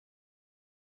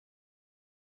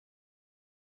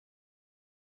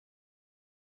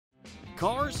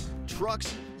Cars,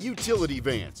 trucks, utility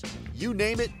vans. You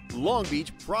name it, Long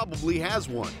Beach probably has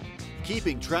one.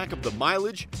 Keeping track of the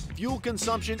mileage, fuel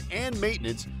consumption, and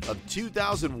maintenance of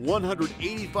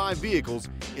 2,185 vehicles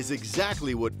is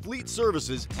exactly what Fleet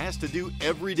Services has to do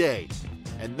every day.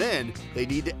 And then they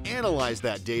need to analyze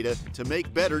that data to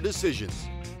make better decisions.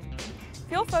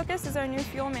 Fuel Focus is our new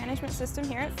fuel management system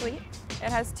here at Fleet. It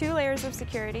has 2 layers of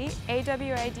security,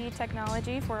 AWID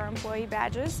technology for our employee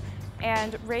badges,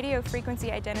 and radio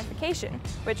frequency identification,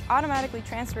 which automatically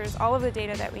transfers all of the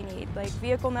data that we need, like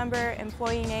vehicle number,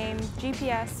 employee name,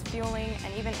 GPS, fueling,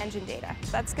 and even engine data.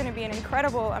 That's going to be an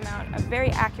incredible amount of very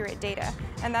accurate data,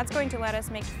 and that's going to let us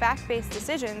make fact-based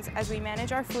decisions as we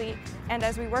manage our fleet and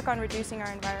as we work on reducing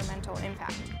our environmental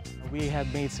impact. We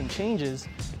have made some changes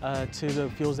to the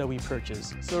fuels that we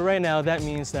purchase. So right now that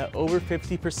means that over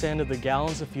 50% of the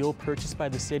gallons of fuel purchased by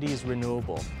the city is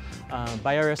renewable.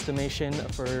 By our estimation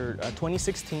for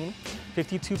 2016,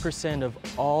 52% of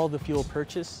all the fuel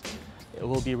purchased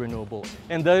will be renewable.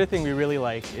 And the other thing we really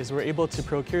like is we're able to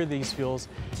procure these fuels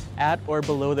at or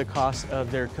below the cost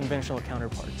of their conventional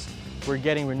counterparts. We're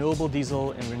getting renewable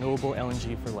diesel and renewable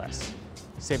LNG for less,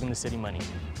 saving the city money.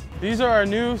 These are our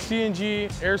new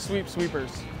CNG air sweep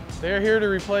sweepers. They are here to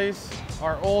replace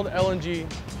our old LNG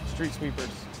street sweepers.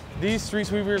 These street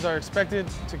sweepers are expected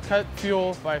to cut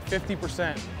fuel by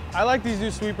 50%. I like these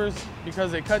new sweepers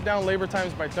because they cut down labor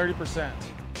times by 30%.